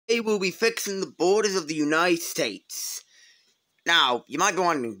Today we'll be fixing the borders of the United States. Now, you might be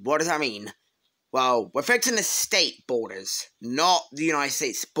wondering, what does that mean? Well, we're fixing the state borders, not the United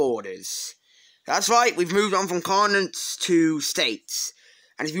States borders. That's right, we've moved on from continents to states.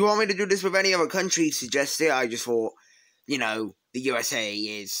 And if you want me to do this with any other country, suggest it. I just thought, the USA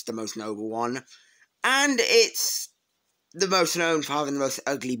is the most noble one. And it's the most known for having the most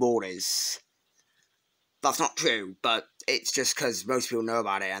ugly borders. That's not true, but it's just because most people know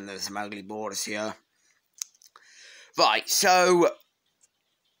about it and there's some ugly borders here. Right, so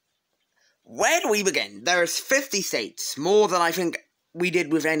where do we begin? There's 50 states, more than I think we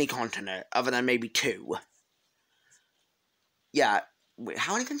did with any continent, other than maybe 2. Yeah, wait,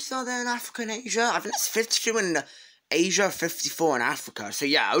 how many countries are there in Africa and Asia? I think it's 52 in Asia, 54 in Africa. So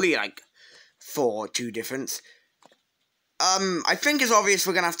yeah, only like 2 difference. I think it's obvious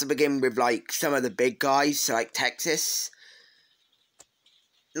we're gonna have to begin with, like, some of the big guys, so, like, Texas.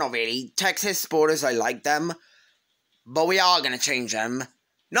 Not really. Texas borders, I like them. But we are gonna change them.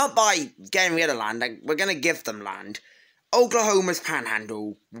 Not by getting rid of land, like, we're gonna give them land. Oklahoma's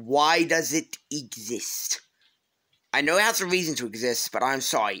Panhandle. Why does it exist? I know it has a reason to exist, but I'm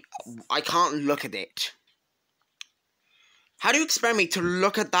sorry. I can't look at it. How do you expect me to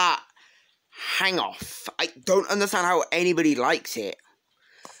look at that hang off? I don't understand how anybody likes it.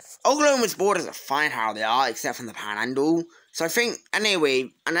 Oklahoma's borders are fine how they are, except from the Panhandle. So I think, anyway,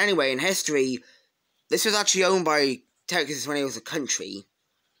 in history, this was actually owned by Texas when it was a country.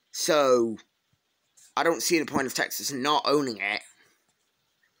 So I don't see the point of Texas not owning it.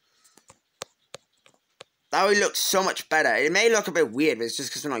 That would look so much better. It may look a bit weird, but it's just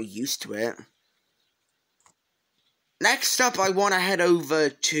because we're not used to it. Next up, I want to head over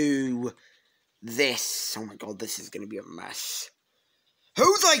to this. Oh my god, this is going to be a mess.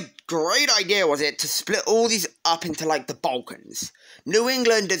 Whose great idea was it to split all these up into, like, the Balkans? New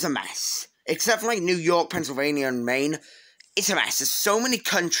England is a mess. Except for, like, New York, Pennsylvania, and Maine. It's a mess. There's so many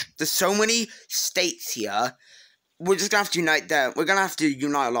countries, there's so many states here. We're just going to have to unite them. We're going to have to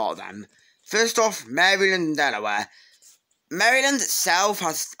unite a lot of them. First off, Maryland and Delaware. Maryland itself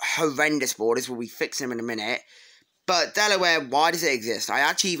has horrendous borders. We'll be fixing them in a minute. But Delaware, why does it exist? I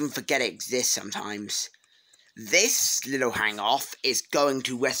actually even forget it exists sometimes. This little hang-off is going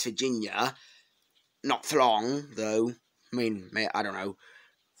to West Virginia. Not for long, though. I mean, I don't know.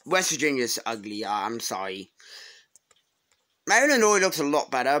 West Virginia's ugly, I'm sorry. Maryland already looks a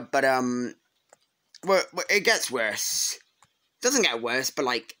lot better, but, it gets worse. It doesn't get worse, but,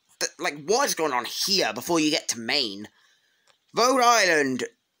 like, what is going on here before you get to Maine? Rhode Island,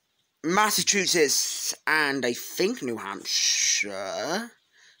 Massachusetts, and I think New Hampshire.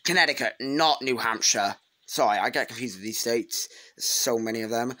 Connecticut, not New Hampshire. Sorry, I get confused with these states. There's so many of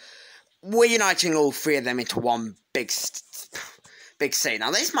them. We're uniting all 3 of them into one big state.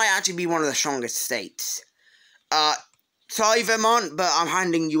 Now, this might actually be one of the strongest states. Sorry, Vermont, but I'm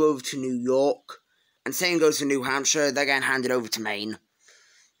handing you over to New York. And same goes to New Hampshire. They're getting handed over to Maine.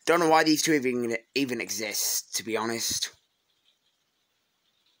 Don't know why these 2 even exist, to be honest.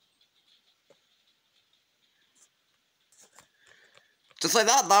 Just like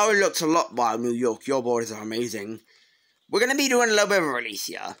that, that looks a lot. Wow, New York, your borders are amazing. We're going to be doing a little bit of a release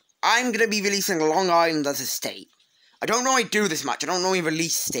here. I'm going to be releasing Long Island as a state. I don't normally do this much. I don't normally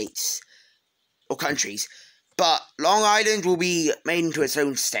release states or countries. But Long Island will be made into its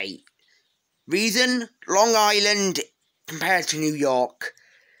own state. Reason? Long Island compared to New York.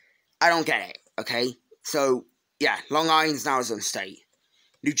 I don't get it, okay? So, yeah, Long Island's now its own state.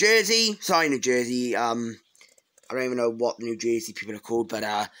 New Jersey, sorry New Jersey, I don't even know what New Jersey people are called,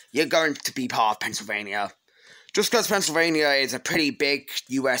 but you're going to be part of Pennsylvania. Just because Pennsylvania is a pretty big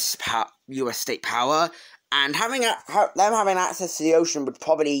US state power, and them having access to the ocean would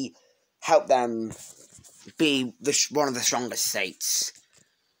probably help them be one of the strongest states.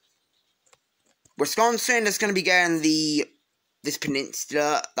 Wisconsin is going to be getting this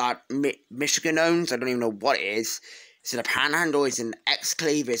peninsula that Michigan owns. I don't even know what it is. Is it a panhandle? Is it an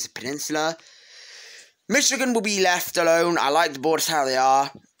exclave? Is it a peninsula? Michigan will be left alone. I like the borders how they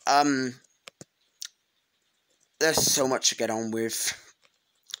are. There's so much to get on with.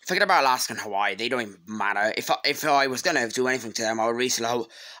 Forget about Alaska and Hawaii. They don't even matter. If I was going to do anything to them, I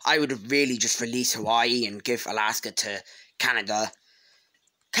would really just release Hawaii and give Alaska to Canada.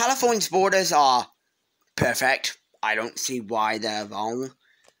 California's borders are perfect. I don't see why they're wrong.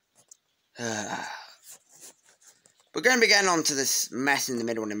 We're going to be getting onto this mess in the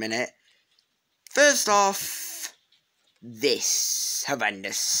middle in a minute. First off, this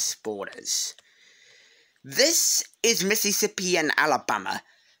horrendous borders. This is Mississippi and Alabama.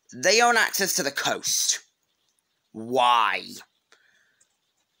 They own access to the coast. Why?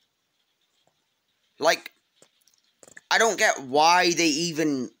 Like, I don't get why they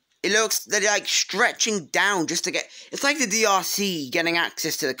even... It looks... They're, like, stretching down just to get... It's like the DRC getting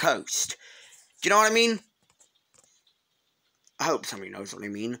access to the coast. Do you know what I mean? I hope somebody knows what I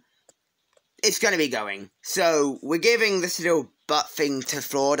mean. It's going to be going. So, we're giving this little butt thing to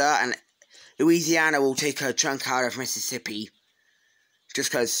Florida, and Louisiana will take a chunk out of Mississippi.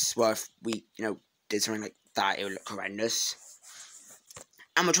 Just because, well, if we, did something like that, it would look horrendous.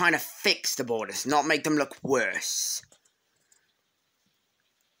 And we're trying to fix the borders, not make them look worse.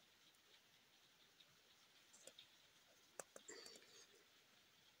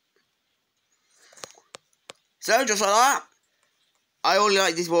 So, just like that, I only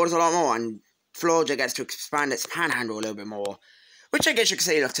like these borders a lot more, and Florida gets to expand its panhandle a little bit more. Which I guess you could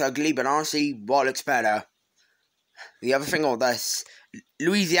say looks ugly, but honestly, what looks better? The other thing, all this,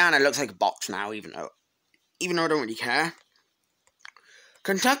 Louisiana looks like a box now, even though I don't really care.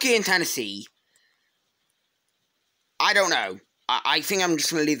 Kentucky and Tennessee, I don't know. I think I'm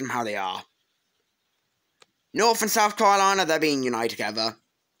just going to leave them how they are. North and South Carolina, they're being united together.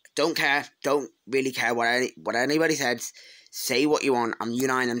 Don't care. Don't really care what anybody says. Say what you want. I'm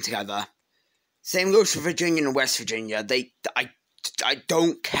uniting them together. Same goes for Virginia and West Virginia. I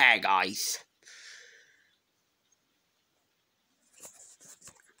don't care, guys.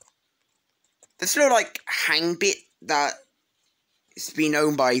 This little, hang bit that it's been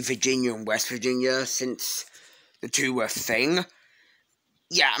owned by Virginia and West Virginia since the two were a thing.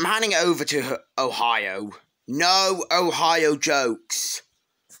 Yeah, I'm handing it over to Ohio. No Ohio jokes.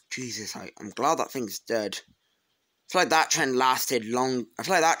 Jesus, I'm glad that thing's dead. I feel like that trend lasted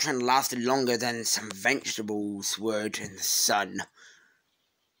longer than some vegetables would in the sun.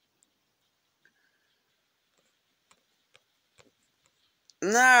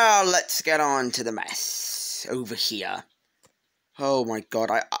 Now, let's get on to the mess over here. Oh my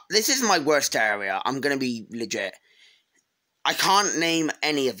god, this is my worst area. I'm gonna be legit. I can't name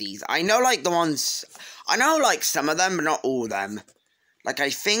any of these. I know, some of them, but not all of them.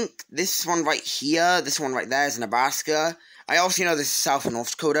 I think this one right here, this one right there is Nebraska. I also know this is South and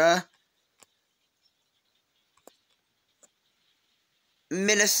North Dakota.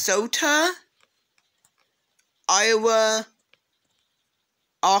 Minnesota? Iowa?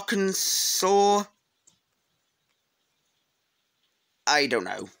 Arkansas? I don't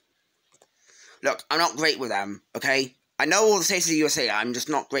know. Look, I'm not great with them, okay? I know all the states of the USA, I'm just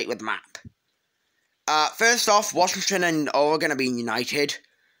not great with the map. First off, Washington and Oregon are being united.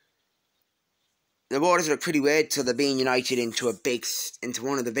 The borders look pretty weird, so they're being united into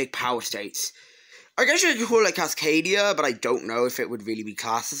one of the big power states. I guess you could call it Cascadia, but I don't know if it would really be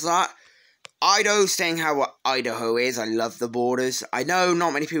classed as that. Idaho staying how Idaho is. I love the borders. I know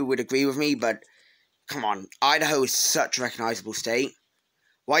not many people would agree with me, but come on. Idaho is such a recognizable state.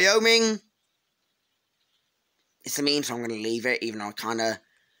 Wyoming, it's a meme, so I'm going to leave it, even though I kind of...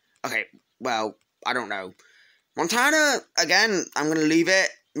 Okay, well, I don't know. Montana, again, I'm going to leave it.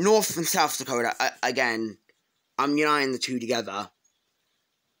 North and South Dakota, again, I'm uniting the two together.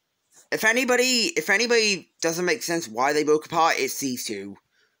 If anybody doesn't make sense why they broke apart, it's these two.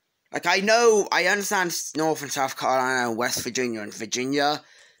 I understand North and South Carolina and West Virginia and Virginia.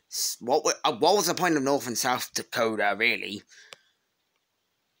 What was the point of North and South Dakota, really?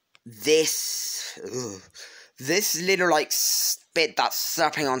 This little, bit that's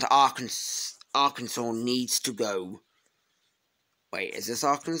slapping onto Arkansas needs to go. Wait, is this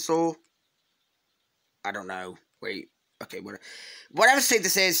Arkansas? I don't know. Wait, okay, whatever state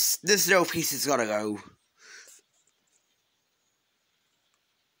this is, this little piece has gotta go.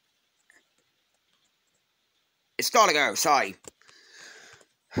 It's gotta go, sorry.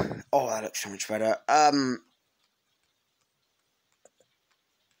 Oh, that looks so much better.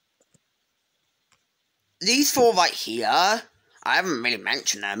 These four right here, I haven't really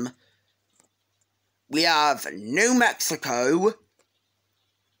mentioned them. We have New Mexico.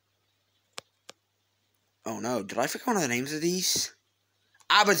 Oh no, did I forget one of the names of these?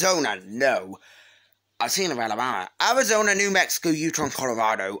 Arizona, no. I've seen of Alabama. Arizona, New Mexico, Utah, and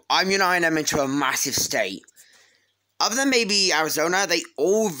Colorado. I'm uniting them into a massive state. Other than maybe Arizona, they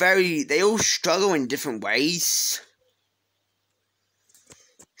all struggle in different ways.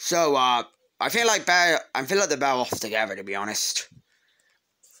 So, I feel like they're better off together, to be honest.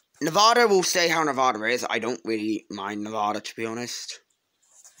 Nevada will stay how Nevada is. I don't really mind Nevada, to be honest.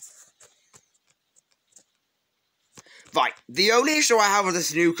 Right, the only issue I have with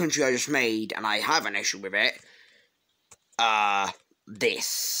this new country I just made, and I have an issue with it,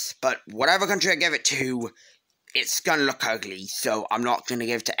 this. But whatever country I give it to, it's gonna look ugly, so I'm not gonna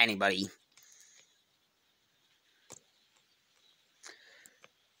give it to anybody.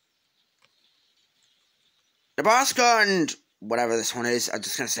 Nebraska and whatever this one is, I'm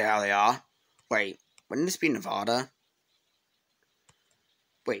just going to say how they are. Wait, wouldn't this be Nevada?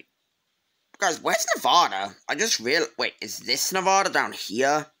 Wait. Guys, where's Nevada? I just realized... Wait, is this Nevada down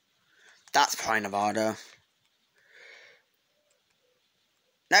here? That's probably Nevada.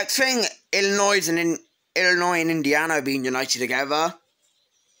 Next thing, Illinois and Indiana being united together.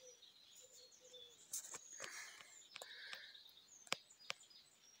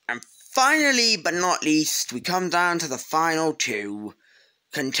 And finally, but not least, we come down to the final two.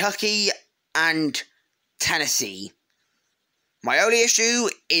 Kentucky and Tennessee. My only issue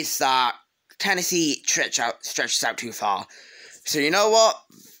is that Tennessee stretches out too far. So you know what?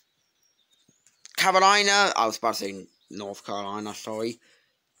 Carolina, I was about to say North Carolina, sorry.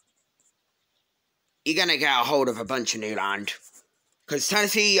 You're going to get a hold of a bunch of new land. Because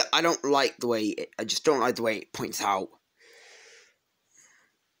Tennessee, I just don't like the way it points out.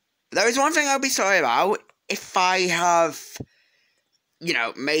 There is one thing I'll be sorry about. If I have,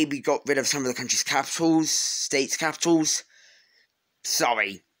 maybe got rid of some of the country's capitals, states' capitals.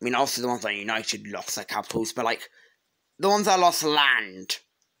 Sorry. I mean, also the ones that United lost their capitals, but, the ones that lost land,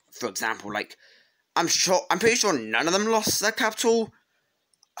 for example, I'm pretty sure none of them lost their capital.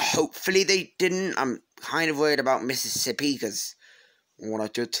 Hopefully they didn't. I'm kind of worried about Mississippi, because what I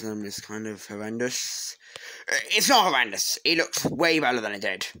did to them is kind of horrendous. It's not horrendous. It looks way better than it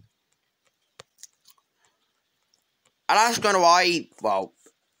did. Alaska and Hawaii, well,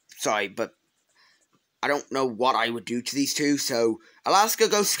 sorry, but I don't know what I would do to these two, so Alaska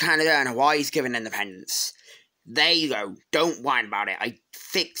goes to Canada and Hawaii's given independence. There you go. Don't whine about it. I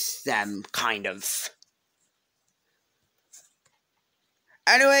fixed them, kind of.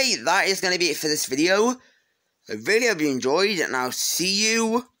 Anyway, that is going to be it for this video. I really hope you enjoyed, and I'll see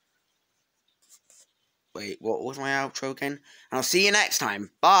you... Wait, what was my outro again? And I'll see you next time.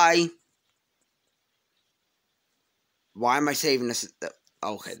 Bye! Why am I saving this?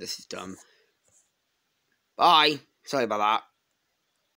 Okay, this is dumb. Bye! Sorry about that.